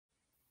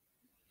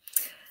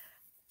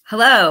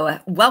Hello,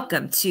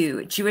 welcome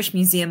to Jewish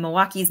Museum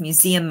Milwaukee's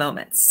Museum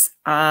Moments.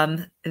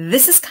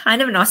 This is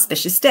kind of an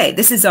auspicious day.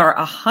 This is our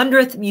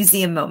 100th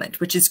museum moment,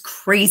 which is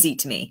crazy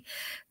to me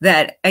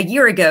that a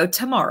year ago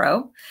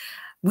tomorrow,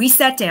 we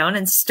sat down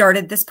and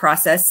started this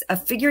process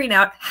of figuring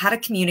out how to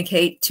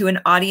communicate to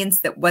an audience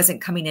that wasn't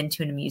coming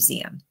into a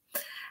museum.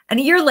 And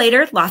a year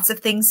later, lots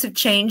of things have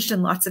changed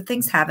and lots of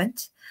things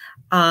haven't.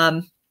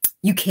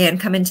 You can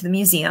come into the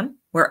museum.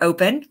 We're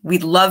open.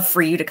 We'd love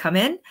for you to come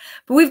in,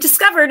 but we've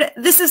discovered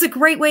this is a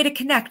great way to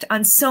connect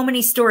on so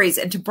many stories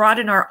and to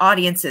broaden our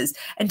audiences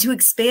and to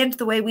expand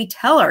the way we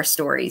tell our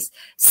stories.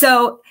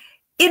 So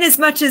in as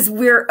much as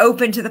we're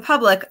open to the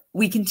public,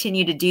 we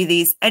continue to do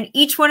these, and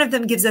each one of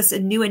them gives us a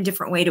new and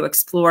different way to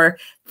explore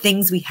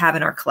things we have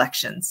in our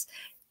collections.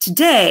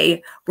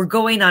 Today, we're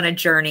going on a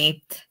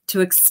journey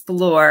to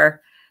explore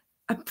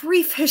a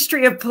brief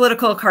history of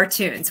political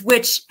cartoons,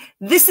 which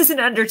this is an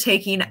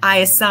undertaking I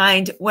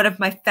assigned one of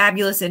my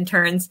fabulous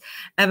interns,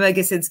 Emma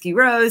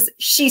Gasinski-Rose.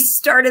 She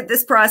started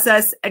this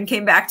process and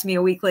came back to me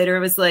a week later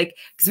and was like,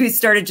 because we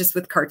started just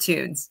with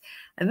cartoons.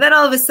 And then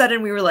all of a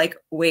sudden we were like,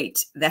 wait,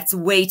 that's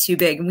way too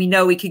big. And we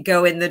know we could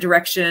go in the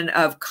direction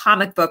of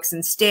comic books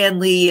and Stan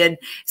Lee and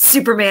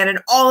Superman and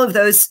all of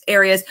those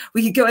areas.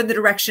 We could go in the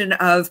direction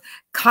of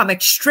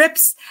comic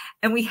strips.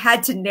 And we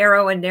had to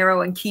narrow and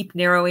narrow and keep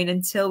narrowing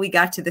until we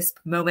got to this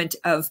moment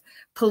of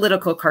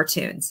political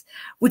cartoons,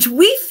 which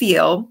we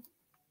feel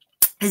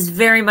is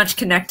very much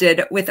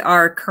connected with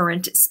our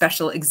current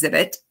special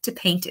exhibit, To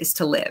Paint is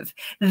to Live.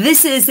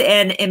 This is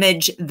an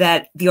image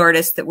that the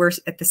artist that we're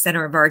at the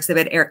center of our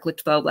exhibit, Erich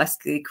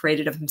Lichtblau-Leskly,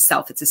 created of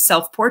himself. It's a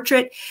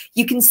self-portrait.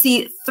 You can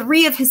see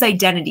 3 of his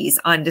identities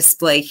on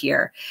display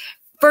here.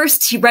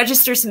 First, he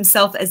registers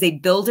himself as a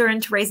builder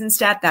in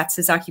Theresienstadt. That's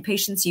his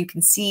occupation. So you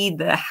can see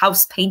the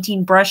house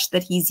painting brush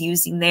that he's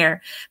using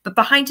there. But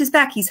behind his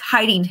back, he's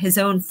hiding his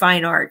own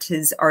fine art,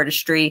 his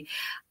artistry,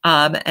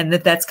 and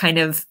that's kind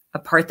of a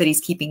part that he's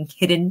keeping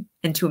hidden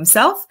into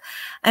himself.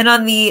 And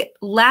on the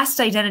last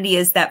identity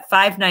is that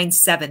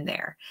 597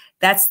 there.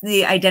 That's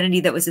the identity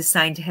that was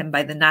assigned to him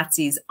by the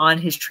Nazis on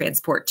his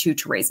transport to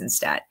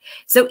Theresienstadt.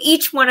 So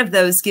each one of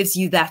those gives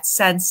you that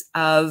sense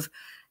of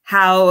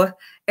how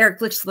Erich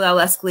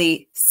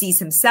Lichtblau-Leskly sees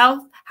himself,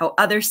 how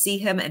others see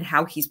him, and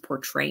how he's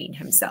portraying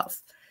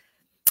himself.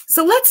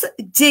 So let's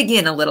dig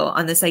in a little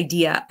on this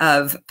idea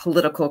of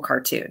political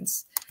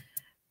cartoons.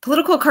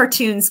 Political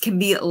cartoons can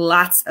be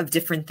lots of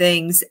different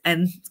things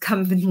and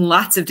come in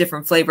lots of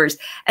different flavors.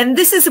 And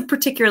this is a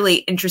particularly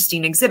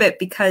interesting exhibit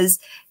because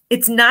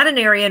it's not an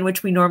area in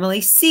which we normally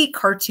see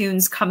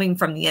cartoons coming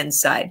from the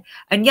inside.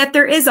 And yet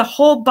there is a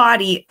whole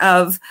body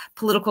of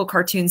political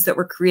cartoons that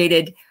were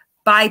created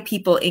by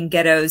people in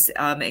ghettos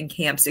and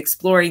camps,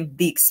 exploring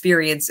the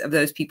experience of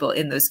those people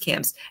in those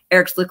camps.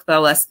 Erich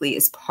Lichtblau-Leskly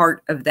is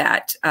part of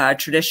that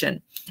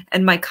tradition.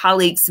 And my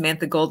colleague,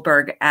 Samantha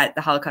Goldberg at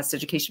the Holocaust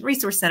Education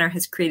Resource Center,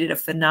 has created a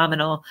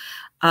phenomenal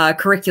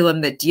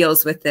curriculum that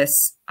deals with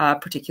this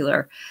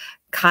particular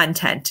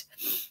content.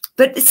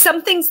 But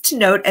some things to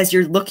note as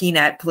you're looking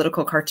at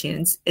political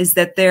cartoons is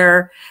that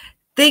they're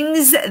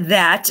things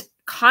that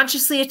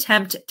consciously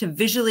attempt to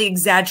visually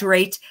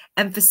exaggerate,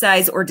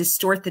 emphasize, or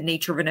distort the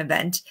nature of an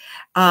event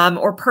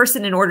or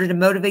person in order to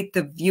motivate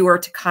the viewer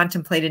to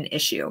contemplate an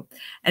issue.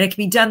 And it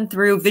can be done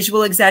through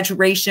visual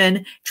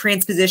exaggeration,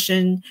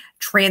 transposition,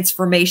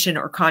 transformation,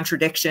 or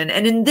contradiction.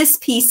 And in this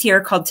piece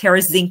here called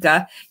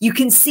Terazinka, you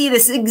can see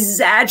this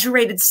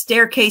exaggerated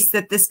staircase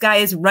that this guy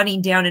is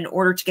running down in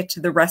order to get to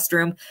the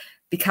restroom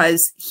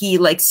because he,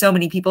 like so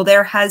many people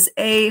there, has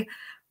a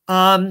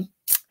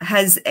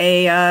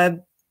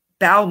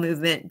bowel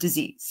movement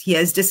disease. He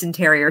has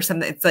dysentery or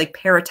something. It's like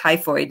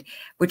paratyphoid,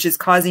 which is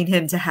causing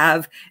him to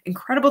have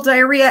incredible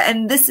diarrhea.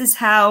 And this is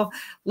how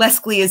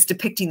Leskly is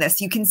depicting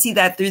this. You can see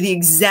that through the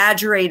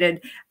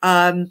exaggerated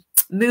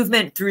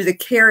movement, through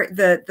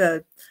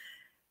the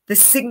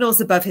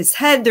signals above his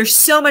head. There's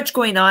so much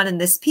going on in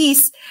this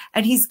piece,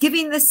 and he's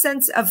giving this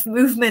sense of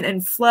movement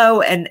and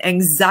flow and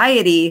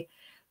anxiety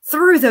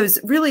through those.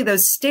 Really,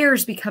 those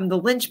stairs become the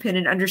linchpin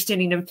in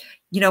understanding of,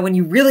 when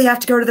you really have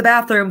to go to the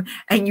bathroom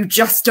and you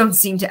just don't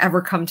seem to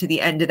ever come to the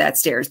end of that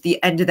stairs,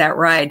 the end of that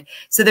ride.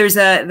 So there's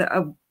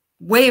a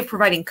way of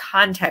providing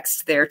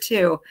context there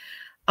too.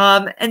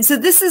 And so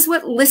this is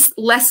what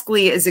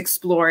Leskly is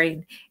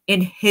exploring in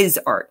his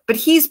art, but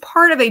he's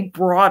part of a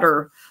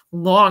broader,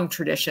 long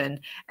tradition.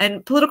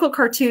 And political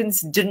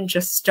cartoons didn't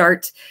just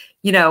start,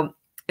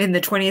 in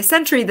the 20th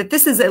century, that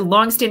this is a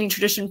long-standing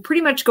tradition,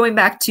 pretty much going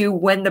back to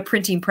when the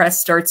printing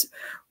press starts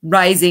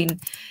rising.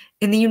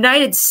 In the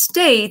United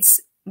States,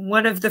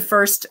 one of the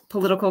first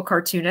political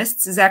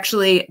cartoonists is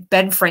actually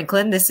Ben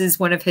Franklin. This is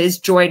one of his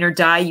Join or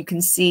Die. You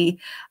can see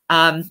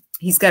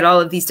he's got all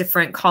of these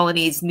different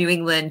colonies: New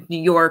England, New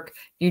York,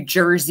 New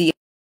Jersey,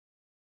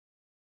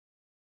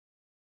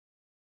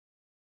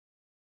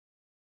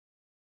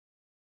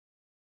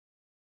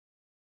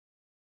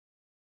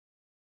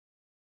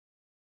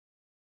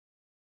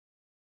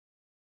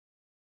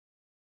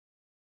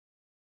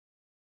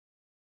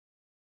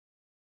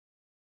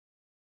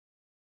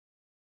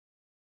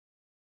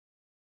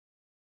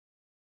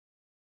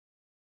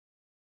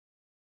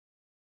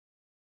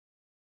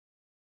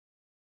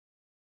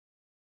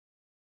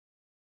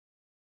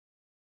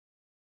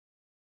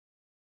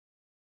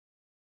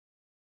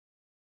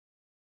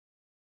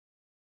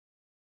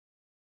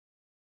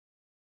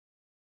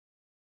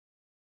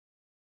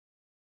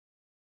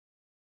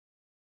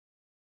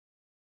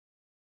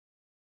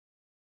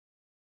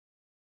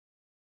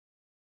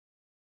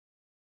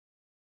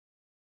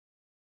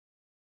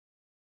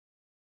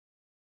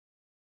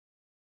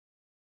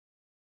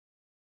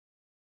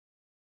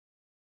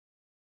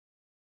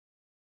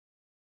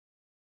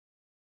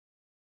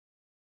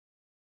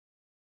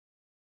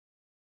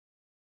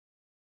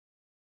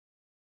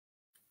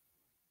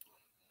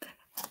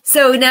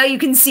 So now you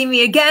can see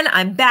me again.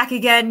 I'm back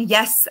again.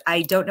 Yes,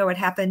 I don't know what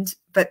happened,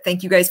 but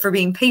thank you guys for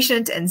being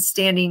patient and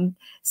staying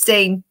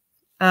still.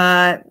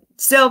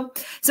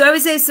 So I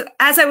would say, so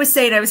as I was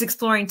saying, I was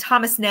exploring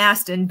Thomas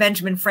Nast and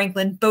Benjamin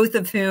Franklin, both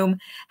of whom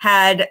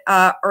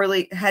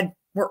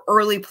were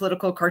early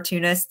political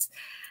cartoonists.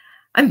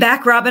 I'm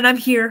back, Robin. I'm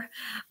here,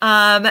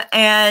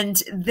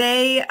 and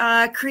they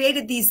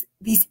created these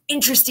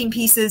interesting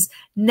pieces.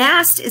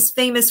 Nast is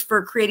famous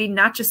for creating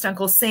not just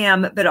Uncle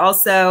Sam, but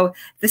also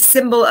the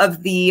symbol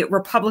of the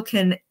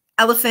Republican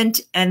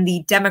elephant and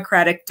the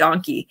Democratic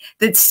donkey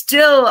that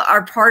still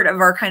are part of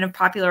our kind of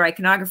popular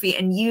iconography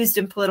and used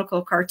in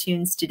political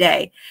cartoons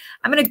today.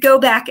 I'm going to go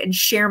back and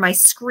share my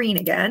screen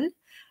again.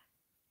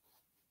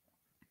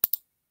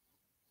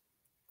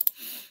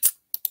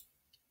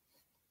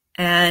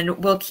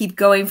 And we'll keep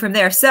going from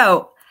there.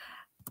 So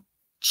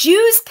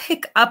Jews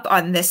pick up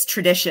on this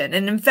tradition.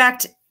 And in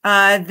fact,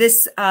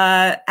 this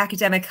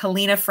academic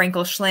Helena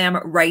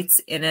Frankel-Schlam writes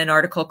in an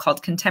article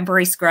called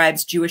Contemporary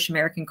Scribes, Jewish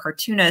American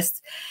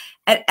Cartoonists,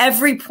 at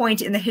every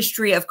point in the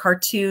history of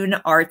cartoon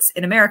arts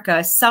in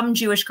America, some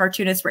Jewish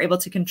cartoonists were able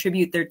to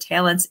contribute their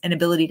talents and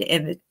ability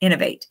to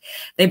innovate.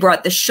 They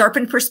brought the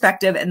sharpened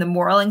perspective and the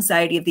moral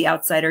anxiety of the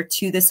outsider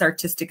to this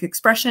artistic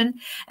expression,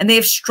 and they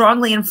have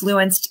strongly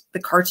influenced the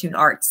cartoon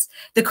arts.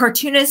 The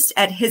cartoonist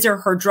at his or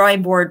her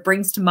drawing board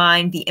brings to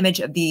mind the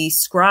image of the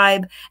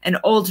scribe, an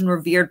old and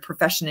revered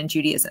profession in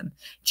Judaism.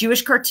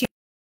 Jewish cartoon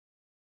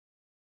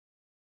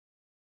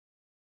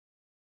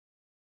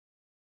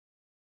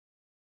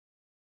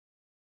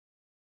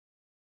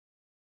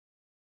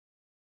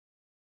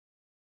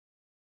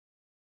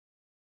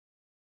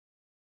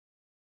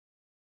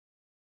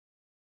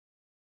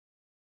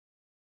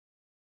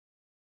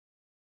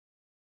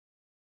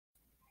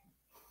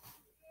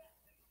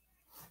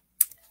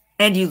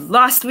And you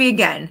lost me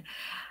again.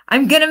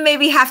 I'm going to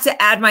maybe have to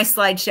add my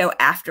slideshow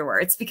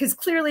afterwards because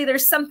clearly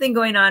there's something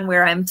going on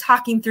where I'm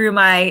talking through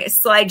my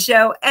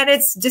slideshow and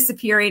it's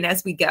disappearing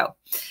as we go.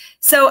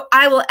 So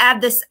I will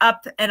add this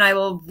up and I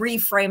will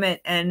reframe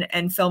it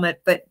and film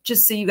it. But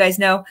just so you guys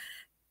know,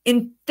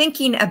 in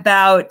thinking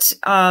about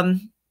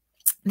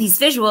these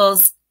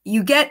visuals,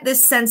 you get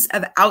this sense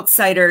of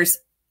outsiders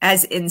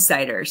as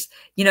insiders,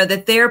 you know,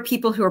 that they're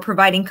people who are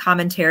providing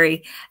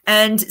commentary.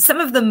 And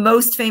some of the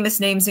most famous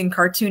names in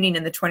cartooning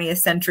in the 20th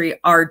century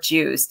are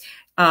Jews.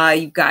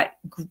 You've got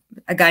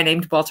a guy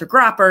named Walter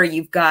Gropper,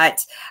 you've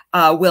got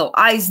Will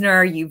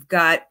Eisner, you've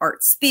got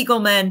Art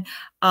Spiegelman,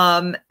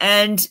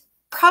 and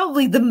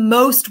probably the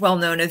most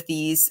well-known of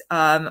these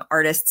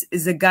artists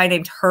is a guy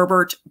named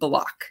Herbert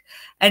Block.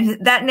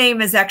 And that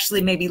name is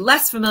actually maybe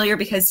less familiar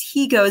because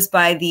he goes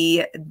by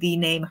the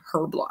name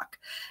Herblock.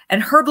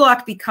 And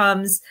Herblock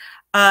becomes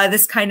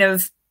this kind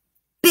of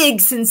big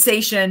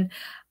sensation,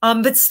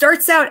 but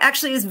starts out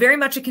actually as very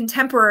much a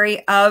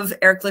contemporary of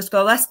Erich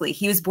Lichtblau-Leskly.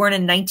 He was born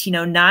in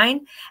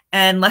 1909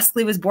 and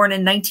Leskly was born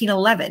in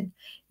 1911.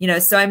 You know,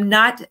 so I'm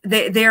not,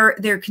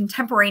 they're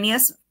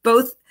contemporaneous,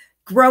 both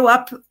grow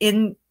up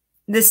in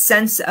this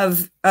sense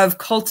of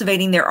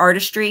cultivating their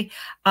artistry.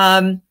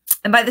 And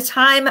by the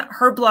time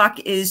Herblock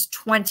is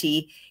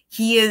 20,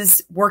 he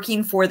is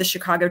working for the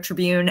Chicago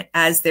Tribune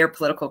as their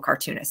political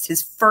cartoonist.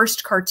 His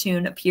first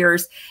cartoon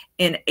appears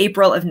in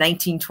April of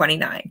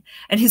 1929,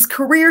 and his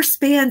career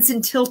spans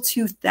until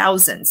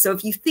 2000. So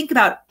if you think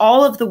about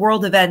all of the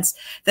world events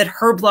that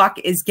Herblock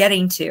is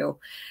getting to,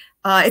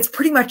 it's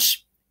pretty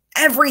much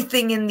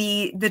everything in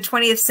the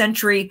 20th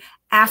century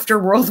after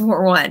World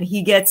War I.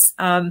 He gets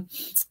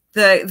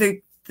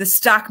the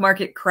stock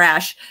market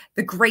crash,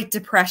 the Great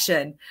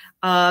Depression.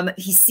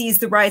 He sees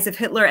the rise of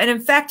Hitler, and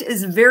in fact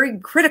is very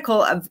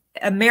critical of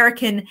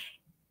American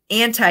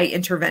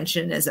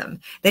anti-interventionism,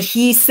 that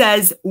he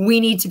says we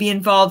need to be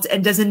involved,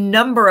 and does a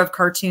number of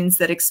cartoons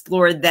that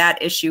explore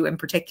that issue in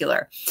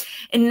particular.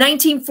 In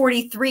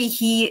 1943,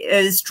 he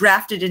is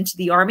drafted into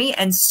the Army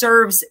and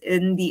serves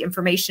in the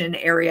information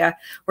area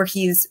where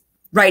he's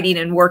writing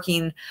and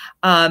working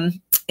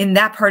in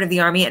that part of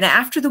the Army. And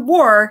after the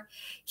war,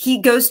 he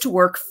goes to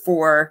work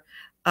for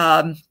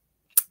the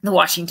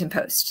Washington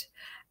Post.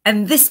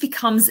 And this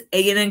becomes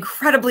an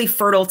incredibly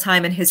fertile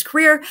time in his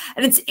career.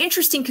 And it's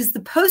interesting because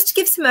the Post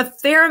gives him a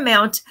fair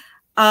amount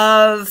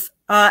of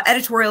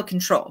editorial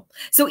control.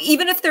 So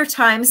even if there are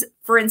times,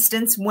 for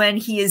instance, when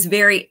he is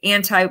very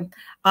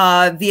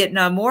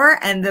anti-Vietnam War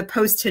and the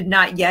Post had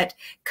not yet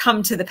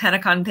come to the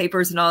Pentagon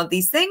Papers and all of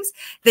these things,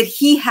 that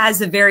he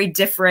has a very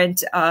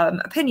different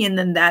opinion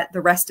than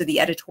the rest of the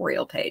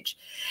editorial page.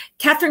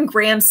 Katharine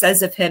Graham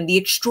says of him, the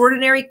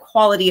extraordinary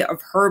quality of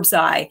Herb's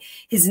eye,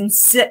 his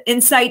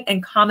insight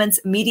and comments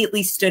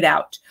immediately stood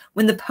out.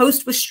 When the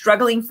Post was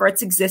struggling for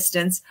its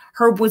existence,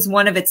 Herb was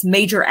one of its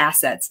major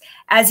assets,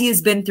 as he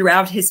has been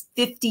throughout his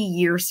 50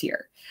 years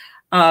here.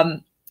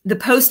 The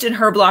Post and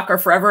Herblock are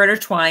forever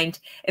intertwined.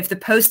 If the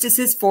Post is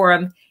his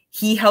forum,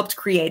 he helped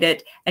create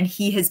it, and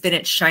he has been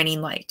its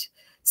shining light.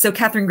 So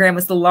Katharine Graham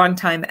was the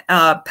longtime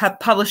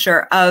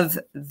publisher of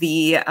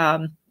the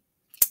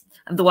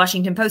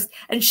Washington Post,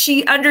 and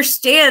she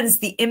understands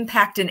the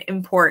impact and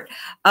import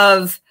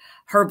of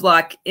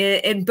Herblock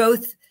in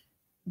both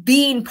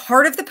being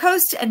part of the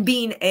Post and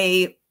being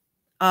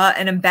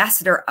an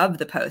ambassador of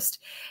the Post.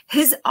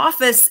 His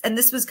office, and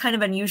this was kind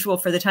of unusual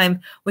for the time,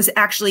 was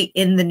actually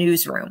in the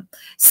newsroom.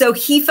 So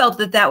he felt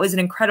that that was an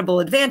incredible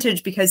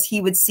advantage because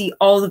he would see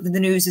all of the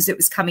news as it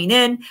was coming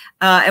in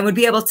and would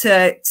be able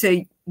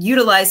to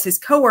utilize his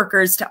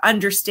coworkers to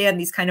understand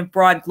these kind of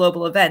broad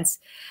global events.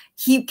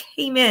 He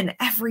came in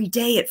every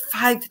day at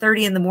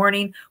 5:30 in the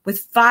morning with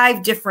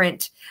 5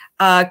 different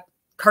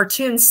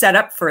cartoons set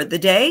up for the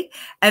day,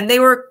 and they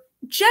were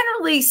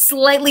generally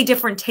slightly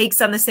different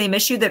takes on the same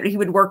issue that he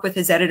would work with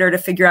his editor to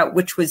figure out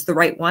which was the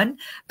right one.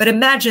 But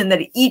imagine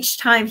that each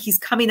time he's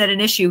coming at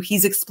an issue,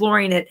 he's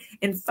exploring it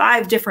in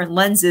 5 different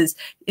lenses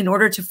in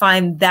order to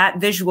find that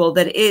visual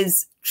that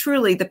is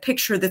truly the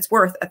picture that's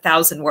worth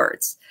 1,000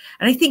 words.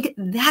 And I think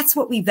that's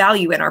what we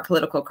value in our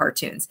political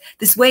cartoons,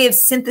 this way of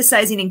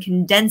synthesizing and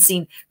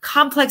condensing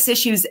complex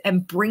issues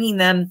and bringing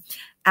them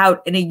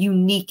out in a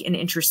unique and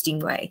interesting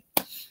way.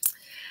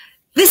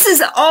 This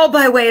is all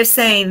by way of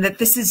saying that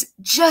this is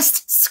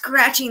just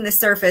scratching the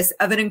surface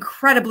of an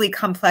incredibly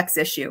complex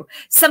issue.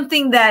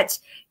 Something that,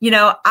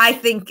 I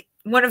think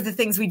one of the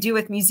things we do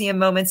with Museum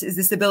Moments is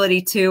this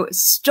ability to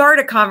start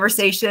a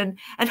conversation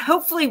and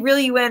hopefully reel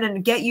you in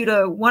and get you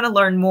to want to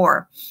learn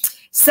more.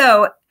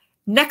 So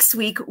next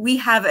week, we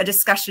have a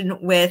discussion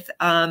with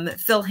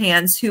Phil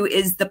Hands, who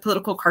is the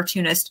political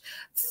cartoonist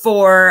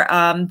for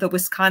the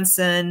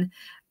Wisconsin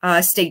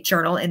State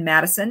Journal in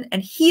Madison.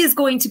 And he is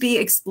going to be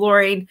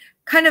exploring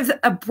kind of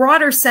a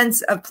broader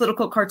sense of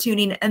political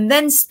cartooning, and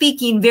then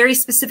speaking very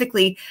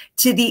specifically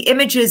to the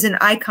images and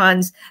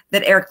icons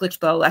that Erich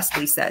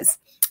Lichtblau-Leskly says.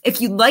 If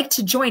you'd like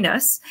to join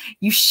us,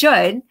 you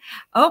should.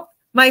 Oh,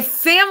 my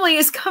family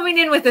is coming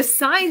in with a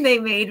sign they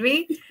made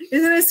me.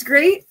 Isn't this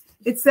great?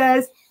 It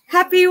says,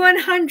 "Happy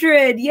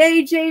 100,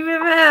 yay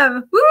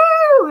JMM,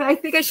 woo!" I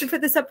think I should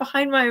put this up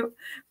behind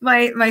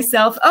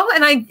myself. Oh,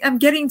 and I'm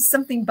getting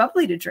something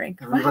bubbly to drink.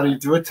 Everybody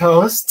do a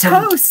toast.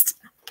 Toast.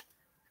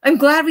 I'm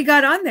glad we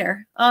got on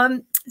there.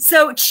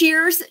 So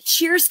cheers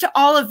to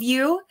all of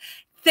you.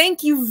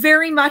 Thank you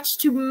very much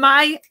to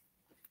my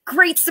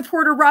great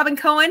supporter, Robin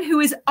Cohen, who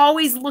is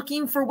always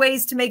looking for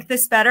ways to make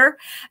this better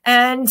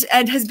and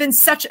has been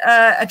such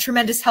a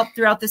tremendous help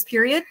throughout this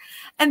period.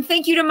 And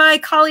thank you to my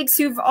colleagues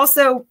who've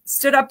also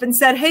stood up and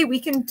said, hey, we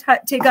can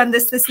take on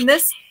this, this, and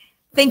this.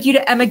 Thank you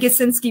to Emma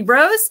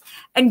Gisinski-Rose.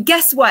 And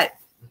guess what?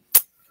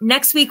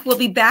 Next week, we'll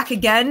be back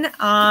again.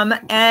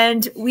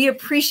 And we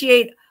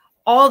appreciate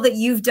all that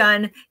you've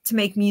done to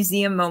make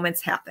Museum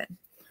Moments happen.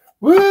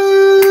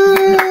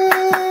 Woo!